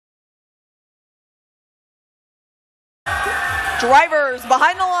Drivers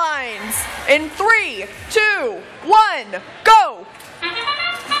behind the lines in 3, 2, 1, go!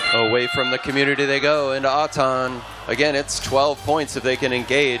 Away from the community they go into Auton. Again, it's 12 points if they can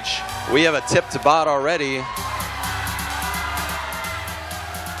engage. We have a tip to bot already.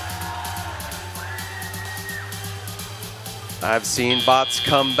 I've seen bots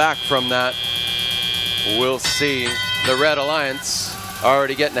come back from that. We'll see. The Red Alliance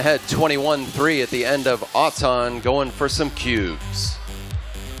already getting ahead 21-3 at the end of Auton, going for some cubes.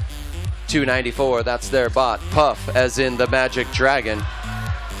 294, that's their bot. Puff, as in the Magic Dragon.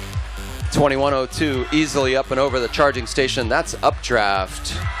 2102, easily up and over the charging station. That's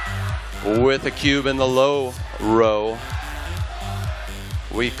Updraft with a cube in the low row.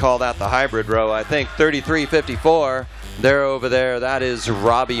 We call that the hybrid row, I think. 3354, they're over there. That is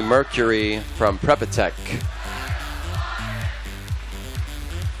Robbie Mercury from Prepatech.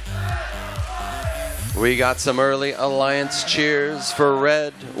 We got some early Alliance cheers for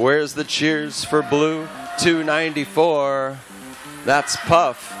red. Where's the cheers for blue? 294. That's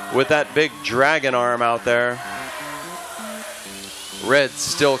Puff with that big dragon arm out there. Red's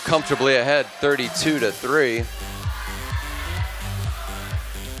still comfortably ahead, 32-3.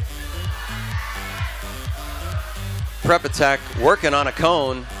 Prepatech working on a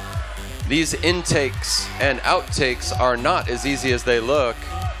cone. These intakes and outtakes are not as easy as they look.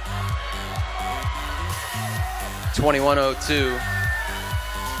 2102,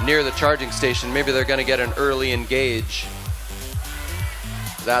 near the charging station. Maybe they're going to get an early engage.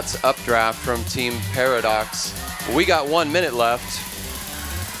 That's Updraft from Team Paradox. We got 1 minute left.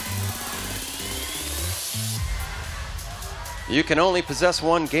 You can only possess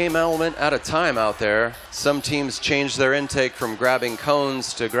one game element at a time out there. Some teams change their intake from grabbing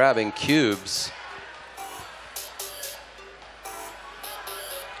cones to grabbing cubes.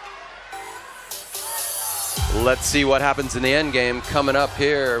 Let's see what happens in the end game coming up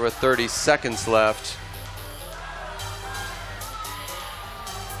here with 30 seconds left.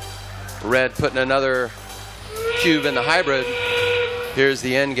 Red putting another cube in the hybrid. Here's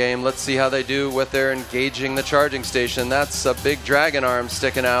the end game. Let's see how they do with their engaging the charging station. That's a big dragon arm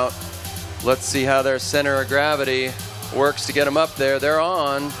sticking out. Let's see how their center of gravity works to get them up there. They're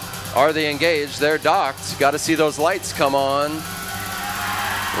on. Are they engaged? They're docked. Got to see those lights come on.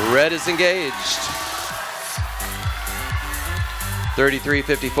 Red is engaged.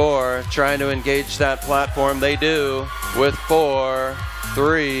 3354 trying to engage that platform. They do with 4,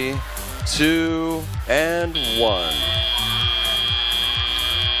 3, 2, and 1.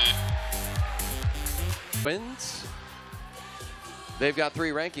 Wins. They've got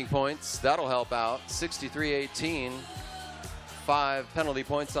 3 ranking points. That'll help out. 63-18. 5 penalty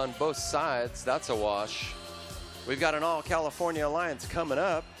points on both sides. That's a wash. We've got an all California Alliance coming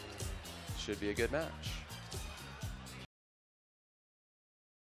up. Should be a good match.